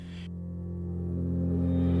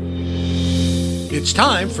It's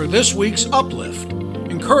time for this week's Uplift.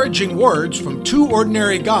 Encouraging words from two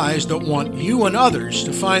ordinary guys that want you and others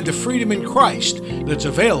to find the freedom in Christ that's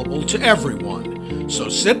available to everyone. So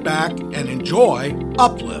sit back and enjoy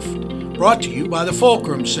Uplift, brought to you by the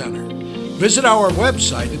Fulcrum Center. Visit our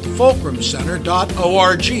website at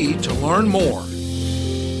fulcrumcenter.org to learn more.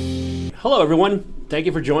 Hello, everyone. Thank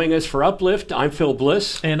you for joining us for Uplift. I'm Phil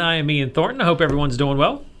Bliss. And I am Ian Thornton. I hope everyone's doing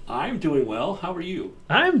well. I'm doing well. How are you?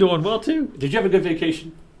 I'm doing well, too. Did you have a good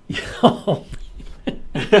vacation? I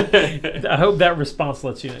hope that response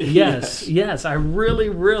lets you know. Yes. I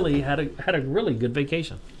really had a really good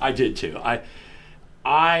vacation. I did, too.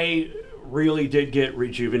 I really did get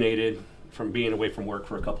rejuvenated from being away from work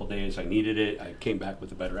for a couple of days. I needed it. I came back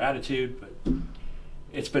with a better attitude, but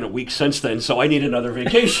it's been a week since then, so I need another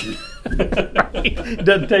vacation. It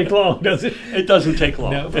doesn't take long, does it? It doesn't take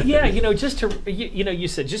long. No, but yeah, just to, you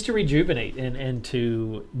said just to rejuvenate and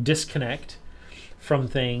to disconnect from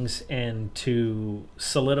things and to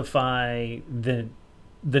solidify the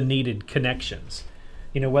needed connections.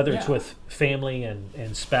 Whether it's with family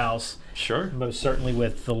and spouse. Sure. Most certainly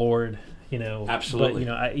with the Lord. Absolutely.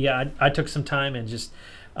 But, I took some time and just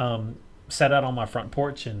sat out on my front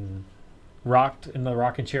porch and rocked in the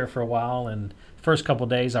rocking chair for a while, and first couple of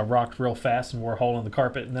days I rocked real fast and wore a hole in the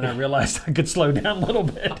carpet, and then I realized I could slow down a little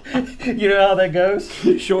bit. You know how that goes?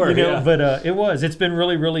 Sure. But it's been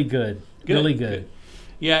really, really good. Really good.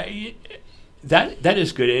 Yeah, that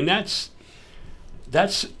is good, and that's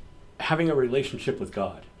having a relationship with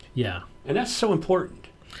God. Yeah. And that's so important.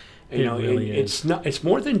 Really is. It's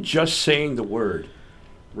more than just saying the word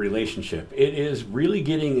relationship. It is really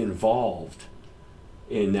getting involved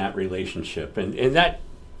in that relationship, and that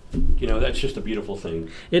that's just a beautiful thing.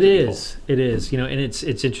 It is, and it's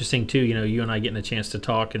interesting too. You and I getting a chance to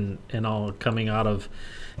talk and all coming out of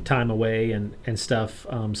time away and stuff.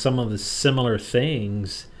 Some of the similar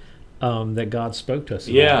things that God spoke to us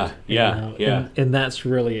about. Yeah. And that's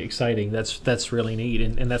really exciting. That's really neat,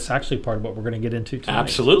 and that's actually part of what we're going to get into tonight.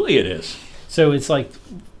 Absolutely, it is. So it's like,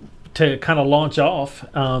 to kind of launch off,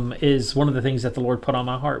 is one of the things that the Lord put on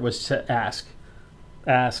my heart was to ask.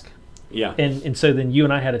 Yeah. And so then you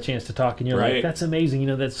and I had a chance to talk, and you're right. like, that's amazing.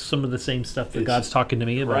 That's some of the same stuff that God's talking to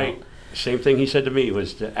me about. Right. Same thing he said to me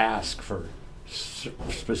was to ask for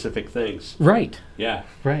specific things. Right. Yeah.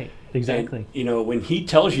 Right. Exactly. And, when he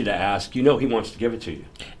tells you to ask, he wants to give it to you.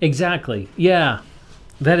 Exactly. Yeah.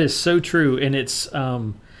 That is so true. And it's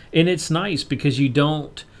nice because you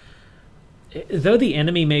don't, though the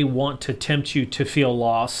enemy may want to tempt you to feel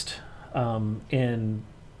lost in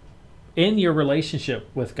your relationship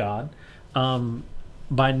with God,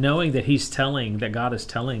 by knowing that God is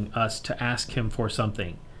telling us to ask him for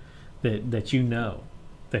something that that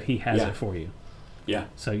he has it for you. Yeah.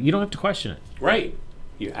 So you don't have to question it. Right.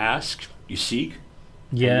 You ask, you seek,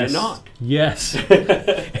 yes. and you knock. Yes.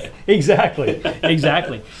 Exactly.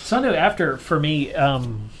 So I know for me,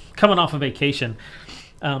 coming off of vacation,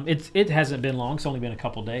 it hasn't been long. It's only been a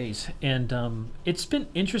couple days. And it's been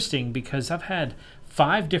interesting because I've had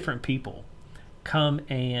 5 different people come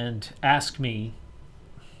and ask me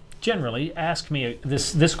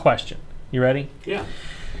this question. You ready? Yeah.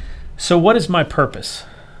 So what is my purpose?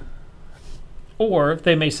 Or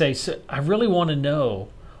they may say, I really want to know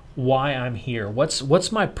why I'm here.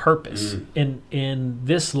 What's my purpose in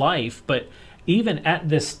this life, but even at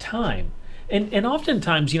this time? And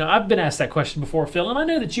oftentimes, I've been asked that question before, Phil, and I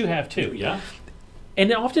know that you have too. Yeah.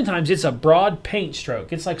 And oftentimes it's a broad paint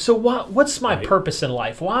stroke. It's like, so what's my purpose in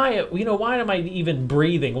life? Why am I even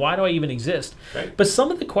breathing? Why do I even exist? Right. But some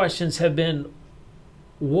of the questions have been,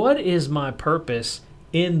 what is my purpose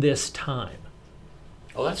in this time?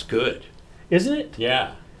 Oh, that's good. Isn't it?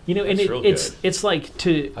 Yeah. And it's like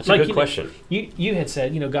to. That's like, a good question. You had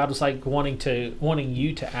said, God was like wanting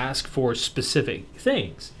you to ask for specific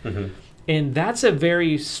things. Mm-hmm. And that's a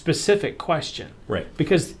very specific question. Right.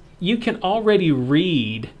 Because you can already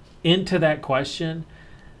read into that question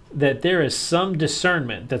that there is some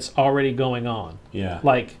discernment that's already going on. Yeah.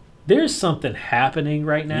 Like, there's something happening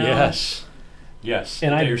right now. Yes.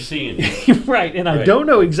 And you're seeing. Right. And I don't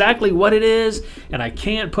know exactly what it is, and I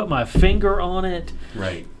can't put my finger on it.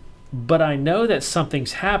 Right. But I know that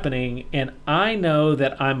something's happening, and I know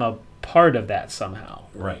that I'm a part of that somehow.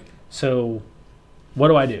 Right. So what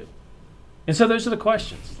do I do? And so those are the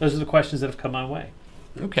questions. Those are the questions that have come my way.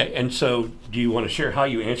 Okay, and so do you want to share how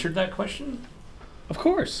you answered that question? Of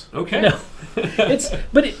course. Okay. No.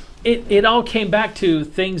 It all came back to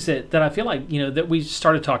things that I feel like, that we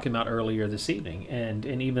started talking about earlier this evening, and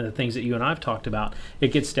even the things that you and I have talked about.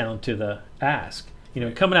 It gets down to the ask.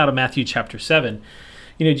 Coming out of Matthew chapter 7,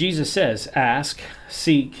 Jesus says, ask,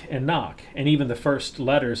 seek, and knock. And even the first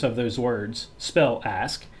letters of those words spell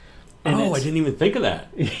ask. And I didn't even think of that.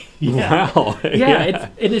 Yeah. Wow. Yeah.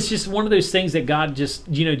 It's just one of those things that God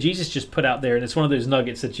just, Jesus just put out there. And it's one of those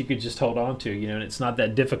nuggets that you could just hold on to, and it's not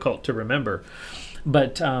that difficult to remember.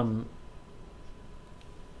 But I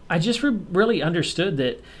just really understood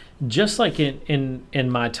that just like in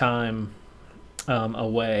my time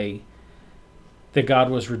away, that God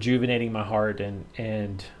was rejuvenating my heart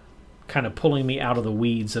and kind of pulling me out of the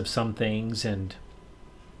weeds of some things and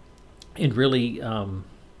really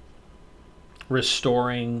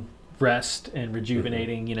restoring rest and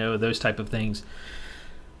rejuvenating, those type of things.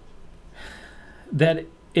 That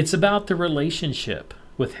it's about the relationship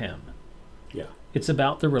with Him. Yeah. It's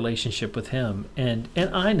about the relationship with Him. And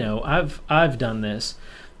I know I've done this,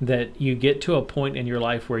 that you get to a point in your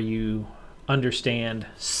life where you understand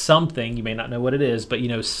something, you may not know what it is, but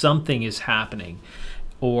something is happening,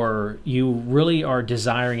 or you really are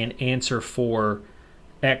desiring an answer for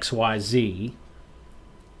XYZ.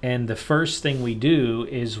 And the first thing we do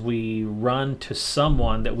is we run to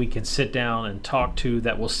someone that we can sit down and talk to,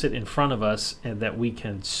 that will sit in front of us and that we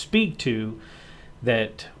can speak to,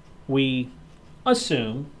 that we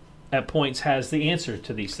assume at points has the answer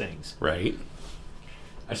to these things. Right.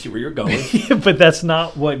 I see where you're going. But that's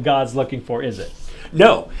not what God's looking for, is it?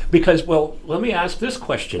 No, because, let me ask this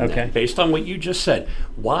question Okay. then, based on what you just said.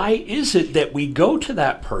 Why is it that we go to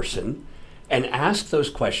that person and ask those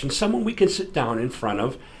questions, someone we can sit down in front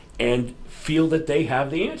of and feel that they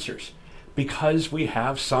have the answers? Because we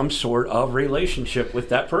have some sort of relationship with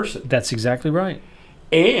that person. That's exactly right.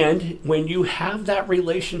 And when you have that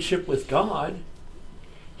relationship with God,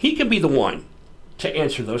 He can be the one to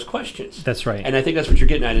answer those questions. That's right. And I think that's what you're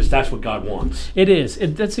getting at, is that's what God wants. It is.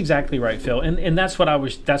 That's exactly right, Phil. And that's what I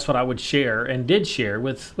would share and did share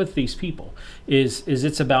with these people is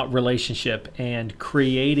it's about relationship and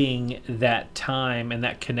creating that time and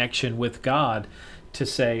that connection with God to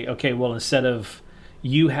say, okay, well, instead of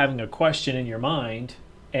you having a question in your mind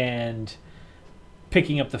and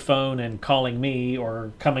picking up the phone and calling me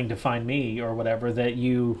or coming to find me or whatever, that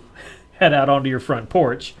you head out onto your front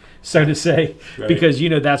porch, so to say, Right. because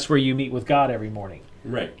that's where you meet with God every morning.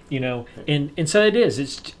 Right. And so it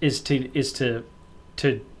is to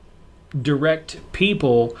direct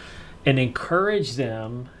people and encourage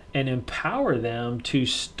them and empower them to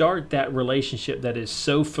start that relationship that is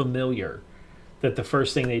so familiar that the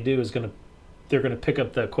first thing they do is they're going to pick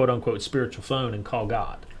up the quote unquote spiritual phone and call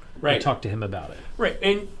God. Right. And talk to Him about it. Right.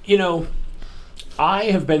 And, I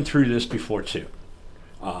have been through this before too.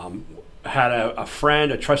 Had a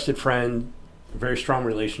friend, a trusted friend, a very strong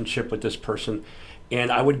relationship with this person,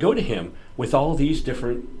 and I would go to him with all these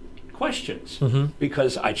different questions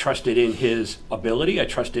because I trusted in his ability, I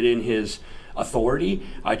trusted in his authority,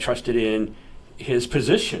 I trusted in his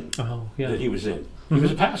position that he was in. He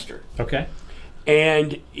was a pastor. Okay.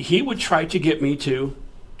 And he would try to get me to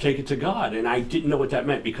take it to God, and I didn't know what that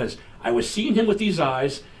meant because I was seeing Him with these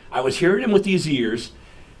eyes, I was hearing Him with these ears,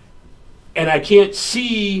 and I can't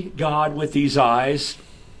see God with these eyes.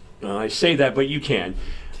 I say that, but you can.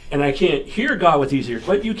 And I can't hear God with these ears,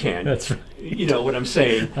 but you can. That's right. You know what I'm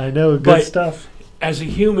saying. I know, good But stuff. As a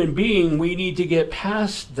human being, we need to get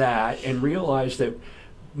past that and realize that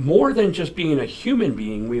more than just being a human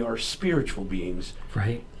being, we are spiritual beings.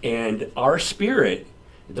 Right. And our spirit,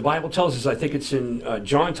 the Bible tells us, I think it's in,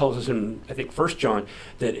 John tells us in, I think 1 John,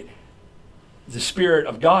 that the Spirit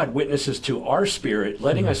of God witnesses to our spirit,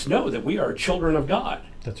 letting us know that we are children of God.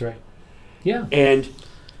 That's right. Yeah. And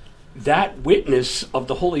that witness of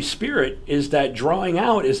the Holy Spirit is that drawing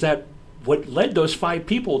out, is that what led those 5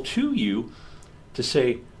 people to you to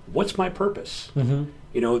say, what's my purpose?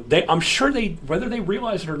 I'm sure they, whether they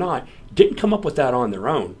realize it or not, didn't come up with that on their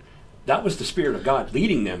own. That was the Spirit of God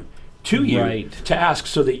leading them to you to ask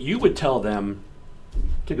so that you would tell them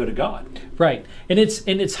to go to God. Right. And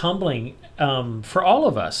it's humbling for all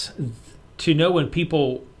of us to know when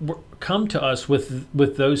people come to us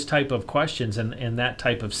with those type of questions and that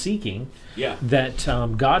type of seeking, that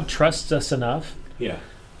God trusts us enough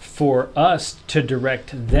for us to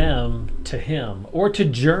direct them to Him or to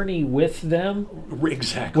journey with them.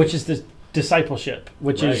 Exactly. Which is the discipleship,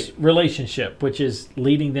 which is relationship, which is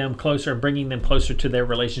leading them closer and bringing them closer to their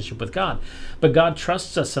relationship with God. But God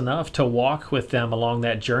trusts us enough to walk with them along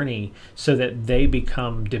that journey so that they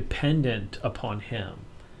become dependent upon Him.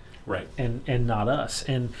 Right. And not us.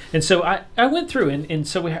 And so I went through and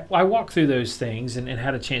so I walked through those things and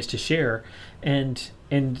had a chance to share and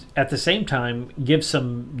at the same time give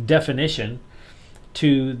some definition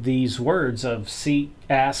to these words of seek,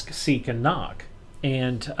 ask, seek, and knock.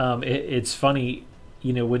 And it's funny,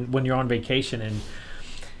 when you're on vacation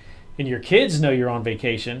and your kids know you're on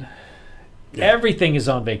vacation. Yeah. Everything is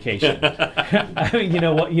on vacation. I mean, you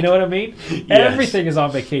know what I mean? Yes. Everything is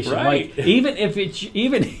on vacation. Right. Like even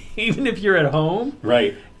if you're at home,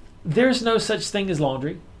 Right. there's no such thing as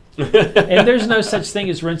laundry. And there's no such thing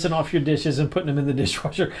as rinsing off your dishes and putting them in the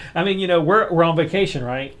dishwasher. I mean, we're on vacation,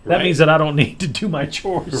 right? That Right. means that I don't need to do my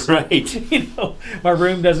chores. Right. My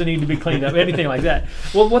room doesn't need to be cleaned up, anything like that.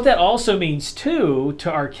 Well, what that also means too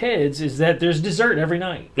to our kids is that there's dessert every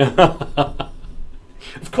night.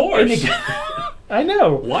 Of course. I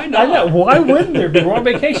know. Why not? I know. Why wouldn't there be? We're on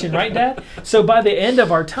vacation, right, Dad? So by the end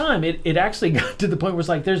of our time, it actually got to the point where it's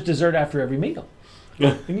like there's dessert after every meal.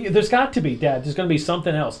 There's got to be, Dad. There's going to be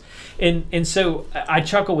something else. And so I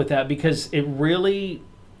chuckle with that because it really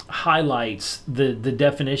highlights the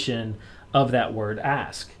definition of that word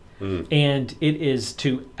ask. And it is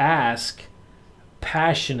to ask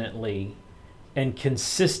passionately and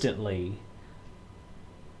consistently,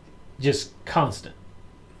 just constant.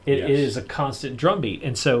 It is a constant drumbeat.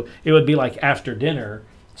 And so it would be like after dinner,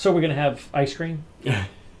 so we're going to have ice cream?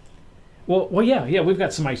 Well, yeah, we've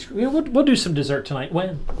got some ice cream. We'll do some dessert tonight.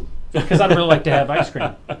 When? Because I'd really like to have ice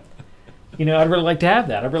cream. I'd really like to have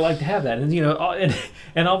that. I'd really like to have that. And,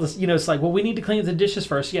 and all this, it's like, well, we need to clean the dishes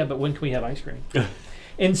first. Yeah, but when can we have ice cream?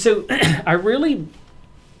 And so I really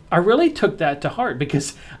took that to heart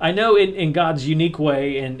because I know in God's unique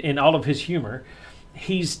way and in all of his humor,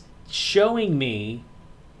 he's showing me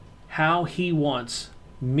how he wants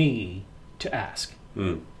me to ask.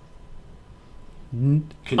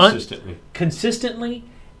 Consistently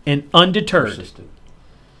and undeterred. Persistent.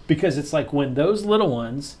 Because it's like when those little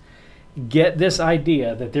ones get this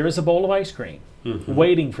idea that there is a bowl of ice cream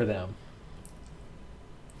waiting for them,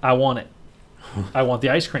 I want it. I want the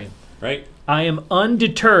ice cream. Right. I am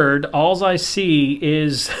undeterred. All I see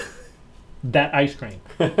is that ice cream.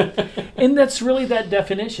 And that's really that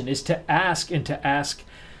definition, is to ask, and to ask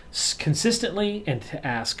consistently, and to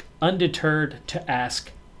ask undeterred, to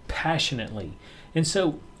ask passionately. And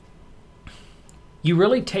so you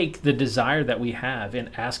really take the desire that we have in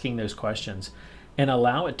asking those questions and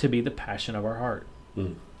allow it to be the passion of our heart.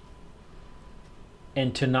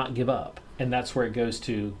 And to not give up. And that's where it goes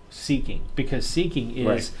to seeking. Because seeking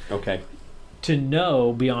is to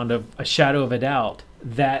know beyond a shadow of a doubt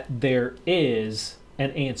that there is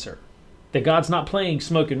an answer. That God's not playing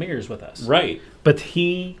smoke and mirrors with us. Right. But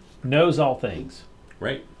he knows all things.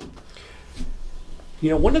 Right.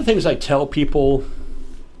 One of the things I tell people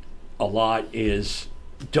a lot is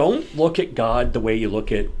don't look at God the way you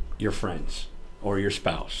look at your friends or your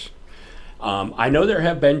spouse. I know there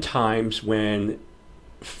have been times when,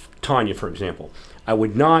 Tanya, for example, I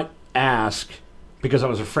would not ask because I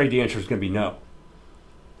was afraid the answer was going to be no.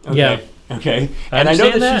 Okay? Yeah. Okay. And I know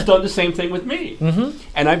that that she's done the same thing with me.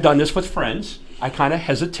 And I've done this with friends. I kind of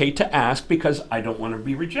hesitate to ask because I don't want to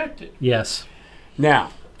be rejected. Yes.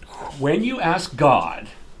 Now, when you ask God,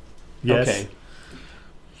 Yes.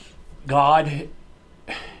 God,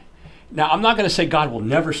 now I'm not going to say God will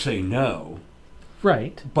never say no.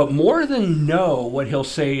 Right. But more than no, what he'll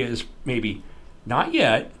say is maybe not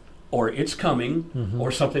yet, or it's coming,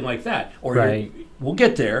 or something like that. Or we'll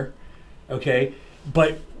get there, okay?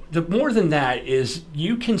 But the more than that is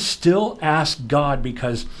you can still ask God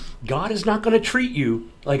because God is not going to treat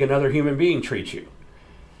you like another human being treats you,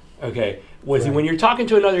 okay? When you're talking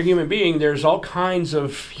to another human being, there's all kinds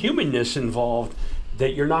of humanness involved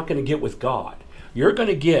that you're not going to get with God. You're going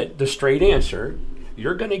to get the straight answer.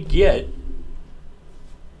 You're not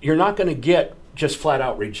going to get just flat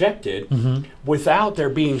out rejected without there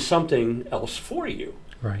being something else for you.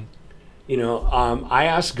 Right. I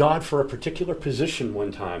asked God for a particular position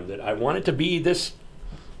one time that I wanted to be this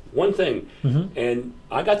one thing. And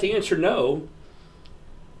I got the answer no,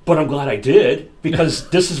 but I'm glad I did because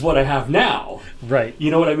this is what I have now. Right. You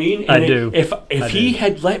know what I mean? And I do. If he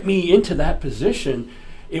had let me into that position,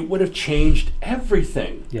 it would have changed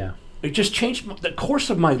everything. Yeah. It just changed the course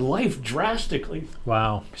of my life drastically.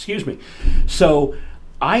 Wow. Excuse me. So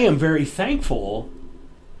I am very thankful,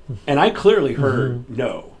 and I clearly heard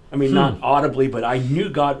no. I mean, not audibly, but I knew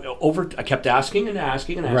God I kept asking and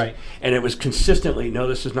asking and asking. Right. And it was consistently, no,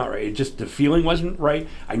 this is not right. It just, the feeling wasn't right.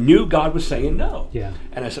 I knew God was saying no. Yeah.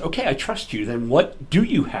 And I said, okay, I trust you. Then what do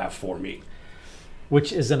you have for me?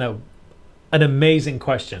 Which is an amazing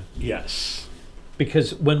question. Yes.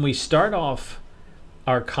 Because when we start off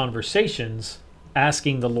our conversations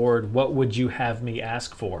asking the Lord, what would you have me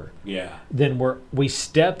ask for? Yeah. Then we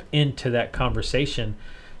step into that conversation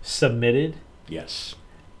submitted. Yes.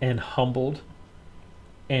 And humbled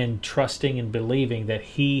and trusting and believing that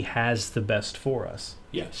he has the best for us.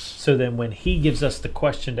 Yes. So then when he gives us the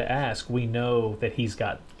question to ask, we know that he's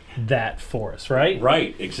got that for us, right?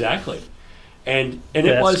 Right, exactly. And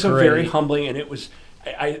it was a very humbling, and it was,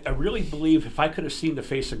 I really believe if I could have seen the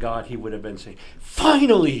face of God, he would have been saying,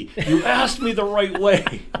 finally, you asked me the right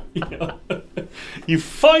way. You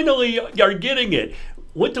finally are getting it.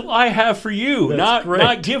 What do I have for you?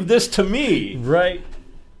 Not give this to me. Right.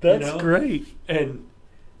 That's great. And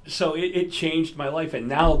so it changed my life. And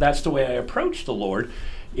now that's the way I approach the Lord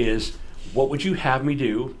is, what would you have me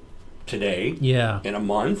do today, in a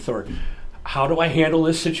month, or how do I handle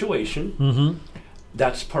this situation? Mm-hmm.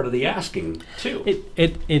 That's part of the asking too.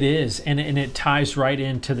 It is, and it ties right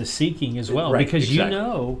into the seeking as well, because exactly.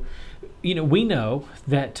 We know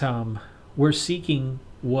that we're seeking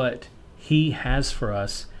what he has for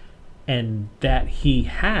us, and that he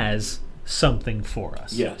has something for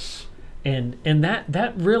us. Yes, and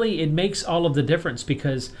that really, it makes all of the difference,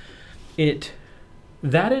 because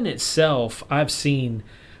that in itself, I've seen,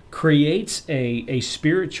 creates a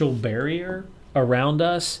spiritual barrier around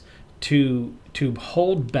us to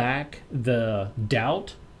hold back the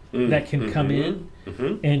doubt that can come in,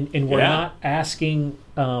 and we're not asking.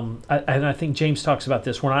 And I think James talks about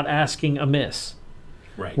this. We're not asking amiss.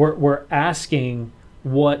 Right. We're asking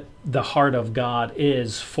what the heart of God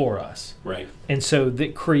is for us. Right. And so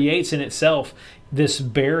that creates in itself this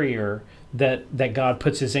barrier that God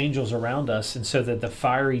puts his angels around us, and so that the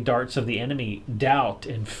fiery darts of the enemy, doubt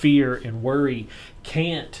and fear and worry,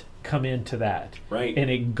 can't come into that. Right. And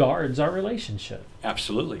it guards our relationship.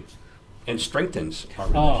 Absolutely. And strengthens our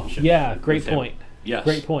relationship. Oh, yeah, great point. Yes.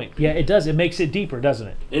 Great point. Yeah, it does. It makes it deeper, doesn't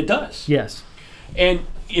it? It does. Yes. And,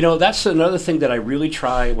 that's another thing that I really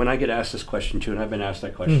try when I get asked this question too, and I've been asked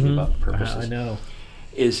that question about purposes. I know.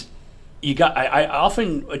 Is I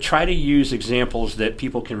often try to use examples that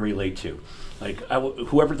people can relate to. Like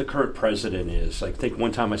whoever the current president is. Like, I think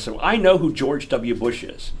one time I said, well, I know who George W. Bush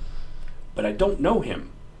is, but I don't know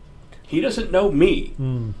him. He doesn't know me.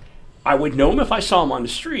 I would know him if I saw him on the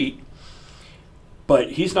street,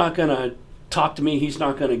 but he's not going to talk to me. He's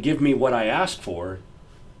not going to give me what I asked for,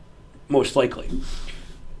 most likely.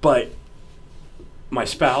 But my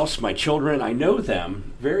spouse, my children, I know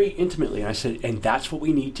them very intimately. And I said, and that's what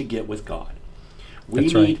we need to get with God. We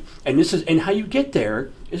that's need, right. And how you get there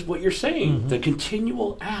is what you're saying, the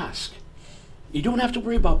continual ask. You don't have to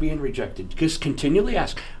worry about being rejected. Just continually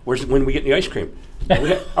ask. When we get the ice cream?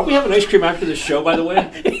 Are we having ice cream after this show, by the way?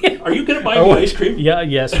 Are you going to buy me ice cream? Yeah,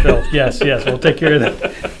 yes, Phil. Yes, we'll take care of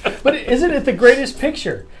that. But isn't it the greatest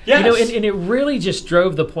picture? Yes. And it really just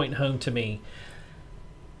drove the point home to me,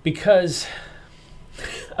 because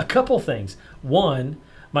a couple things. One,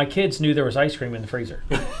 my kids knew there was ice cream in the freezer.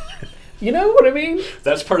 You know what I mean?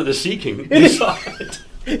 That's part of the seeking. They saw it.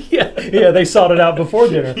 Yeah, they sought it out before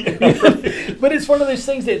dinner. But it's one of those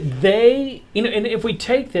things that they, and if we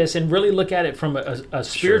take this and really look at it from a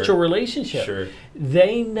spiritual relationship,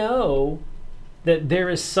 they know that there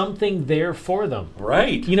is something there for them.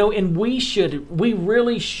 Right. And we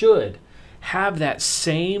really should have that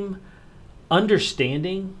same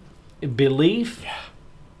understanding, belief,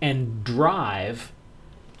 and drive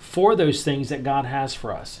for those things that God has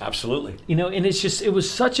for us. Absolutely. And it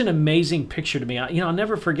was such an amazing picture to me. I'll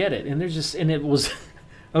never forget it. And it was,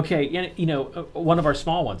 okay, one of our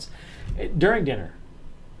small ones. During dinner,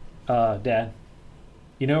 Dad,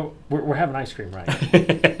 we're having ice cream, right?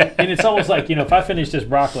 And it's almost like, if I finish this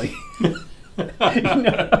broccoli.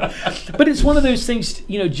 But it's one of those things,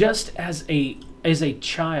 just as a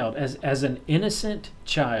child, as an innocent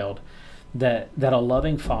child, that a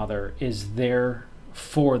loving father is there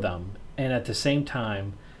for them, and at the same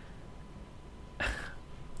time,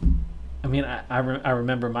 I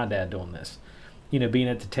remember my dad doing this, being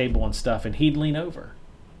at the table and stuff, and he'd lean over.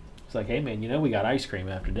 It's like, hey man, we got ice cream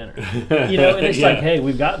after dinner, and it's like, hey,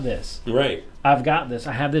 we've got this. Right. I've got this.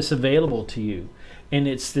 I have this available to you, and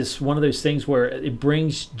it's this one of those things where it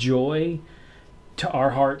brings joy to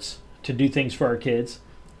our hearts to do things for our kids,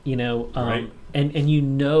 right. And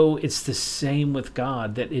it's the same with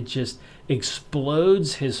God, that it just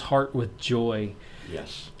explodes his heart with joy.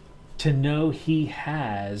 Yes. To know he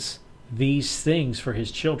has these things for his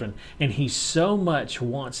children, and he so much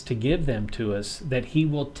wants to give them to us that he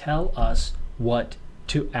will tell us what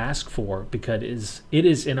to ask for, because it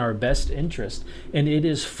is in our best interest, and it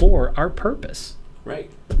is for our purpose. Right.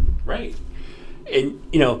 And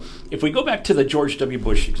if we go back to the George W.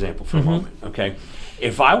 Bush example for a moment, okay,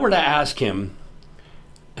 if I were to ask him,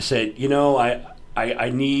 I said, I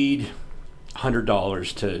need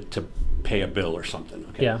 $100 to pay a bill or something.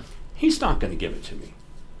 Okay. Yeah. He's not going to give it to me.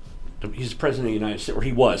 He's the president of the United States, or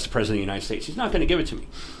he was the president of the United States. He's not going to give it to me.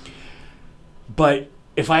 But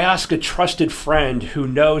if I ask a trusted friend who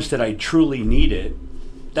knows that I truly need it,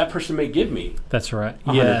 that person may give me That's right.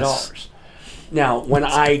 $100. Yes. Now, when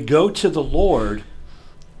I go to the Lord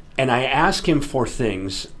and I ask him for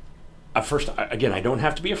things, first, again, I don't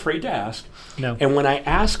have to be afraid to ask. No. And when I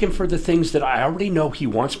ask him for the things that I already know he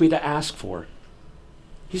wants me to ask for,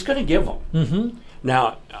 he's going to give them. Mm-hmm.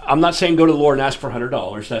 Now, I'm not saying go to the Lord and ask for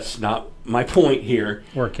 $100. That's not my point here.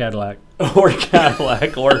 Or Cadillac. Or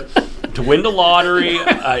Cadillac, or to win the lottery.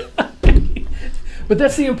 But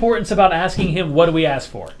that's the importance about asking him, what do we ask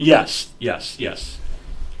for? Yes,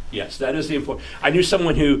 that is the important. I knew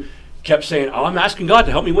someone who kept saying, "Oh, I'm asking God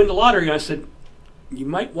to help me win the lottery." And I said, you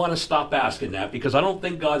might want to stop asking that, because I don't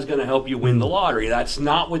think God's going to help you win the lottery. That's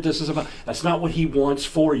not what this is about. That's not what he wants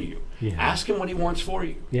for you. Yeah. Ask him what he wants for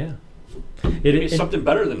you. Yeah. It's something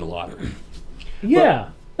better than the lottery. Yeah.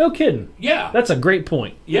 No kidding. Yeah. That's a great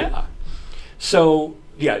point. Yeah. So,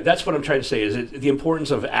 yeah, that's what I'm trying to say, is the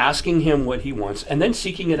importance of asking him what he wants and then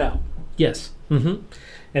seeking it out. Yes. Mm-hmm.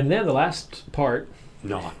 And then the last part.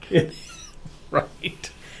 Knock.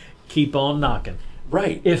 Right. Keep on knocking.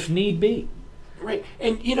 Right. If need be. Right.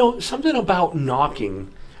 And, something about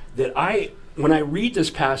knocking that when I read this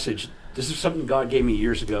passage, this is something God gave me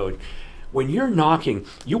years ago. When you're knocking,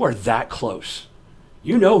 you are that close.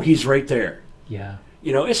 You know he's right there. Yeah.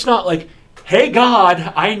 It's not like, hey,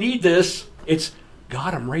 God, I need this. It's,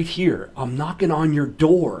 God, I'm right here. I'm knocking on your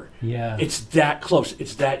door. Yeah. It's that close.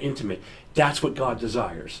 It's that intimate. That's what God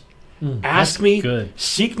desires. Ask me, good.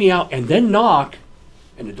 Seek me out, and then knock,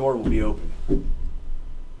 and the door will be open.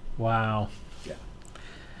 Wow.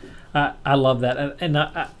 Yeah. I love that. And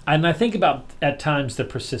I think about, at times, the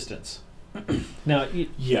persistence. Now,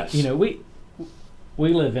 yes. We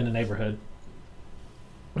live in a neighborhood,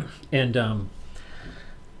 and a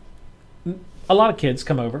lot of kids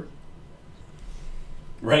come over.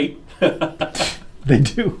 Right. They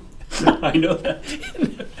do. I know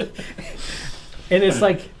that. And it's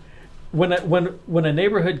like when a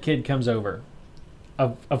neighborhood kid comes over,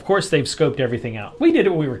 of course they've scoped everything out. We did it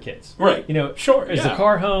when we were kids. Right. Sure. Is the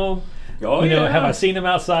car home? Oh, yeah. Have I seen him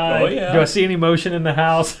outside? Oh, yeah. Do I see any motion in the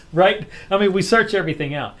house? Right? I mean, we search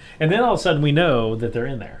everything out. And then all of a sudden we know that they're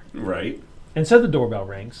in there. Right. And so the doorbell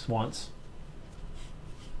rings once.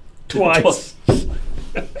 Twice.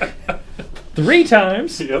 3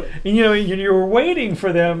 times. Yep. And you're waiting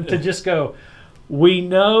for them to just go, we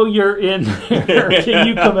know you're in there. Can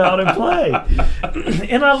you come out and play?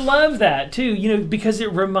 And I love that too, because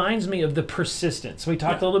it reminds me of the persistence. We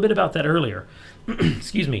talked a little bit about that earlier.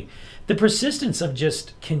 Excuse me. The persistence of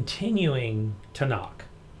just continuing to knock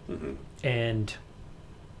and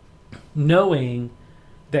knowing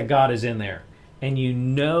that God is in there, and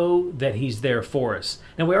that he's there for us.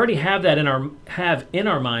 And we already have that in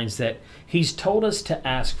our minds, that he's told us to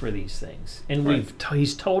ask for these things, and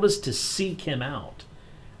he's told us to seek him out.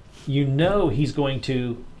 He's going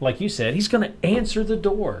to, like you said, he's going to answer the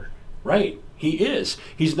door. Right. He is.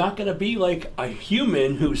 He's not going to be like a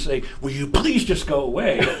human who's say, will you please just go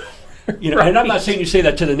away? Right. And I'm not saying you say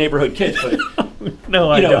that to the neighborhood kids, but no,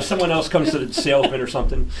 I don't. If someone else comes to the salesman or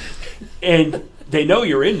something, and they know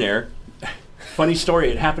you're in there. Funny story.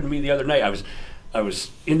 It happened to me the other night. I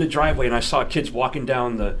was in the driveway and I saw kids walking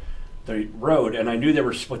down the road, and I knew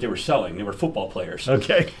what they were selling. They were football players.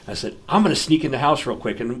 Okay. I said, I'm going to sneak in the house real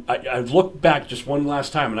quick, and I looked back just one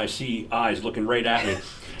last time, and I see eyes looking right at me.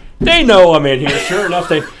 They know I'm in here. Sure enough,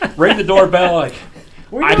 they ring the doorbell. Like,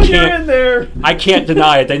 you're in there. I can't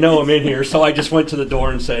deny it. They know I'm in here. So I just went to the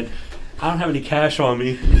door and said, I don't have any cash on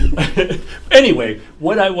me. Anyway,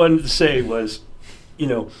 what I wanted to say was,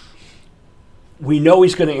 we know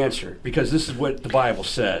he's going to answer, because this is what the Bible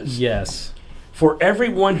says. Yes. For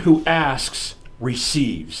everyone who asks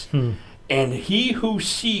receives, and he who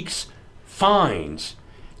seeks finds,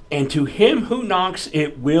 and to him who knocks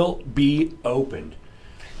it will be opened.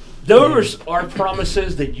 Those are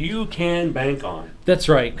promises that you can bank on. That's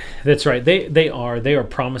right. That's right. They are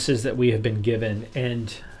promises that we have been given,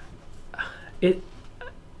 and it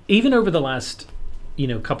even over the last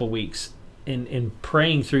couple weeks in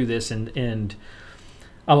praying through this and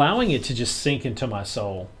allowing it to just sink into my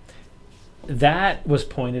soul, that was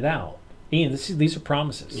pointed out. Ian, these are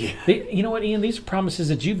promises. Yeah. You know what, Ian? These are promises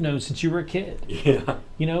that you've known since you were a kid. Yeah.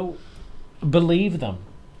 Believe them.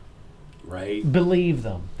 Right. Believe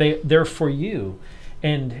them. They're for you,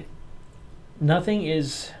 and nothing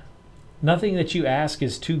that you ask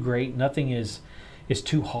is too great. Nothing is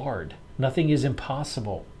too hard. Nothing is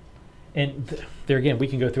impossible. And there again, we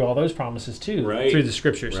can go through all those promises too, through the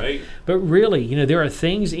scriptures. Right. But really, there are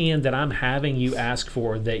things, Ian, that I'm having you ask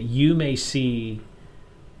for that you may see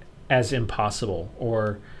as impossible,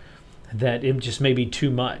 or that it just may be too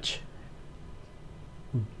much.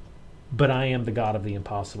 But I am the God of the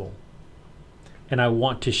impossible. And I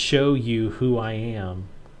want to show you who I am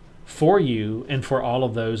for you and for all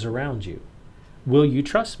of those around you. Will you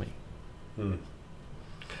trust me?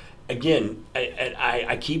 Again,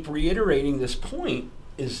 I keep reiterating this point,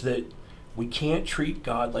 is that we can't treat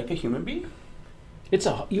God like a human being.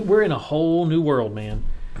 We're in a whole new world, man.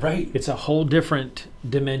 Right. It's a whole different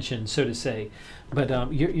dimension, so to say.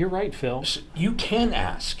 But you're right, Phil. So you can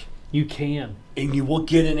ask. You can. And you will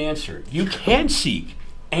get an answer. You can seek,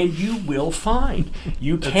 and you will find.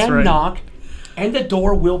 You That's can right. knock, and the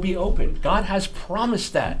door will be opened. God has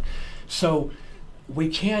promised that. So we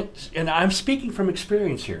can't, and I'm speaking from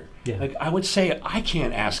experience here. Yeah. Like, I would say I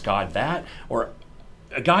can't ask God that, or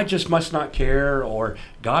God just must not care, or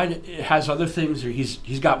God has other things, or he's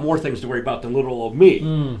got more things to worry about than little old me.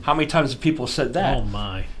 How many times have people said that? Oh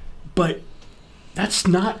my. But that's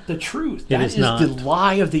not the truth. It That is is not. the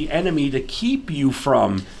lie of the enemy to keep you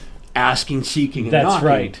from asking, seeking, and That's knocking.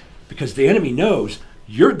 right. Because the enemy knows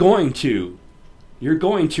you're going to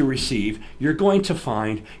receive, you're going to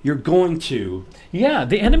find, you're going to. Yeah,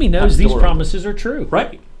 the enemy knows these promises are true.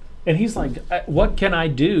 Right. And he's like, what can I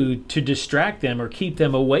do to distract them or keep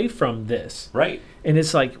them away from this? Right. And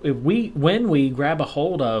it's like, when we grab a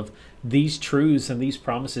hold of these truths and these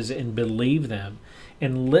promises and believe them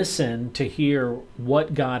and listen to hear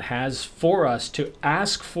what God has for us to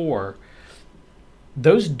ask for,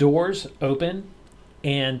 those doors open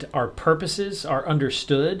and our purposes are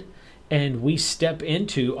understood, and we step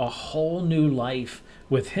into a whole new life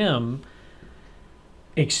with Him,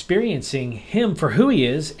 experiencing Him for who He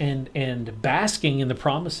is, and basking in the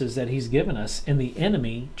promises that He's given us, and the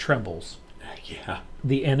enemy trembles. Yeah.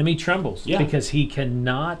 The enemy trembles Yeah. because he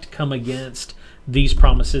cannot come against these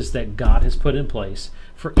promises that God has put in place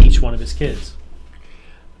for each one of His kids.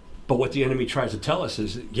 But what the enemy tries to tell us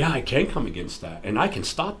is, yeah, I can come against that, and I can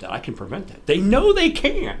stop that, I can prevent that. They know they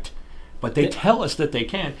can't, but they tell us that they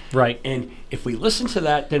can. Right. And if we listen to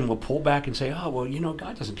that, then we'll pull back and say, oh, well,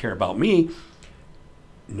 God doesn't care about me.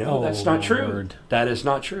 No, that's not true. Lord. That is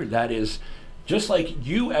not true. That is just like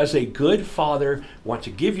you, as a good father, want to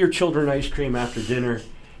give your children ice cream after dinner.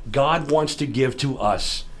 God wants to give to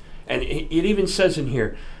us. And it even says in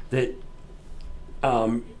here that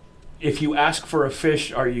if you ask for a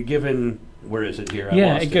fish, are you given, where is it here?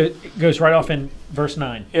 Yeah, it goes right off in verse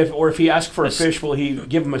 9. If he asks for a fish, will he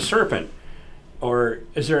give him a serpent? Or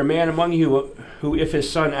is there a man among you who, if his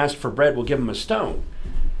son asks for bread, will give him a stone?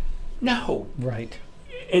 No. Right.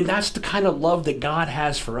 And that's the kind of love that God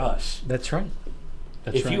has for us. That's right.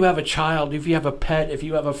 If you have a child, if you have a pet, if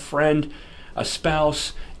you have a friend, a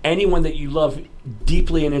spouse, anyone that you love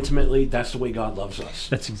deeply and intimately, that's the way God loves us.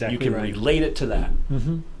 That's exactly right. You can relate it to that.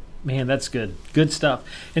 Mm-hmm. Man, that's good. Good stuff.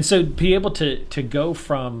 And so be able to go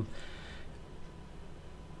from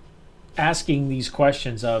asking these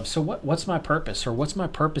questions of, so what's my purpose, or what's my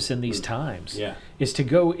purpose in these times? Yeah. Is to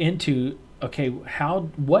go into, okay,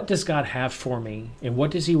 what does God have for me, and what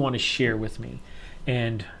does He want to share with me,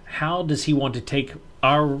 and how does He want to take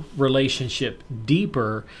our relationship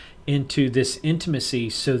deeper into this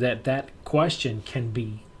intimacy, so that question can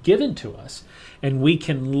be given to us and we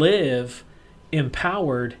can live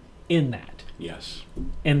empowered in that. Yes.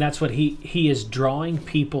 And that's what he is drawing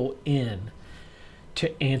people in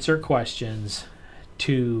to answer questions,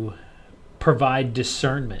 to provide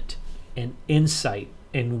discernment and insight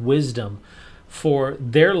and wisdom for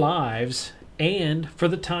their lives and for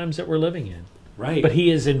the times that we're living in. Right. But He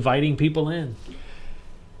is inviting people in.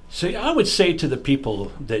 So I would say to the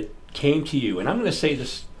people that came to you, and I'm going to say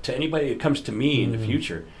this to anybody that comes to me in the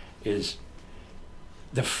future, is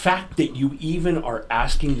the fact that you even are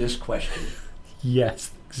asking this question.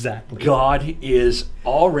 Yes, exactly. God is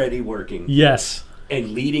already working. Yes.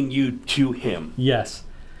 And leading you to Him. Yes.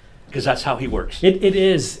 Because that's how He works. It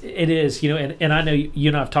is, and I know you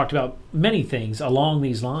and I have talked about many things along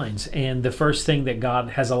these lines, and the first thing that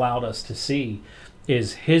God has allowed us to see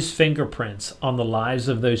is His fingerprints on the lives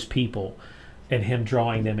of those people and Him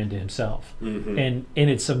drawing them into Himself. Mm-hmm. And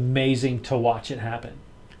it's amazing to watch it happen.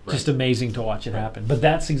 Right. Just amazing to watch it happen. But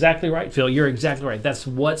that's exactly right, Phil. You're exactly right. That's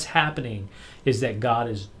what's happening, is that God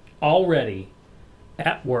is already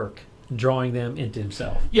at work drawing them into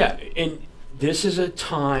Himself. Yeah, and this is a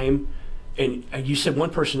time, and you said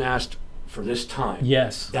one person asked for this time.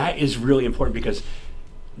 Yes. That is really important, because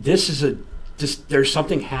this is there's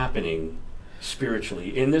something happening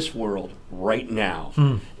spiritually in this world right now,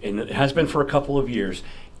 and it has been for a couple of years,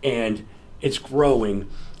 and it's growing,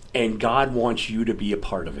 and God wants you to be a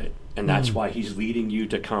part of it. And that's why he's leading you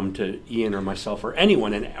to come to Ian or myself or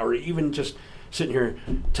anyone, or even just sitting here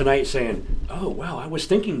tonight saying, oh, wow, I was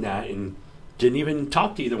thinking that and didn't even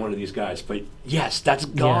talk to either one of these guys. But yes, that's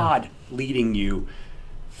God leading you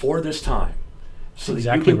for this time so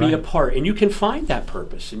that you can be a part, and you can find that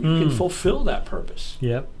purpose, and you can fulfill that purpose.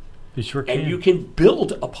 Yep, you sure can. And you can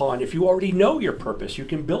build upon, if you already know your purpose, you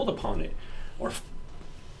can build upon it or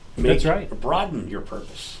broaden your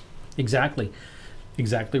purpose. Exactly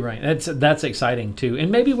right. That's exciting too,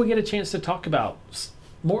 and maybe we'll get a chance to talk about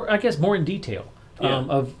more in detail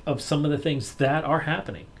of some of the things that are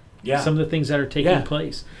happening. Some of the things that are taking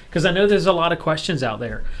place, because I know there's a lot of questions out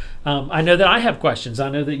there. I know that I have questions. I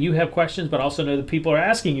know that you have questions, but also know that people are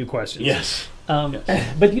asking you questions. Yes. But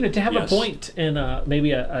to have a point and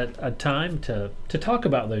maybe a time to talk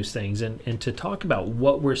about those things and to talk about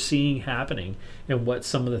what we're seeing happening and what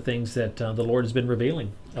some of the things that the Lord has been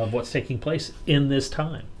revealing of what's taking place in this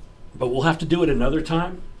time. But we'll have to do it another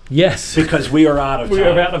time. Yes. Because we are out of time. We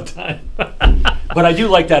are out of time. But I do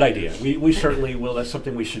like that idea. We certainly will. That's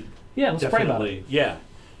something we should let's pray about it.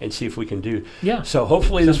 And see if we can do. Yeah. So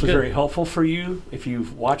hopefully this was very helpful for you if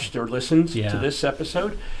you've watched or listened to this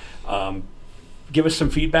episode. Give us some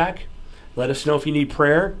feedback. Let us know if you need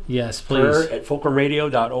prayer. Yes, please. Prayer at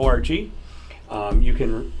fulcrumradio.org. You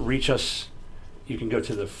can reach us. You can go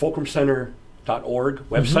to the fulcrumcenter.org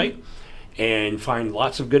website and find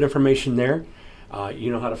lots of good information there.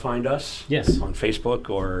 You know how to find us? Yes. On Facebook,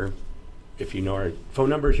 or if you know our phone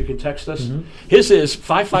numbers, you can text us. His is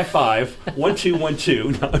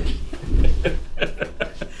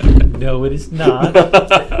 555-1212. No, it is not.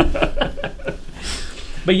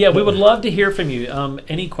 But we would love to hear from you.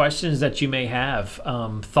 Any questions that you may have,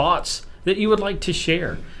 thoughts that you would like to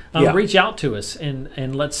share, reach out to us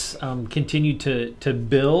and let's continue to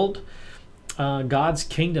build God's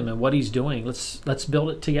kingdom and what He's doing. Let's build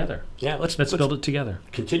it together. Yeah, let's build it together.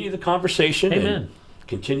 Continue the conversation. Amen. And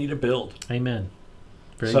continue to build. Amen.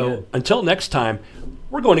 Very good. Until next time,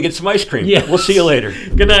 we're going to get some ice cream. Yes. We'll see you later.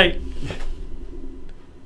 Good night.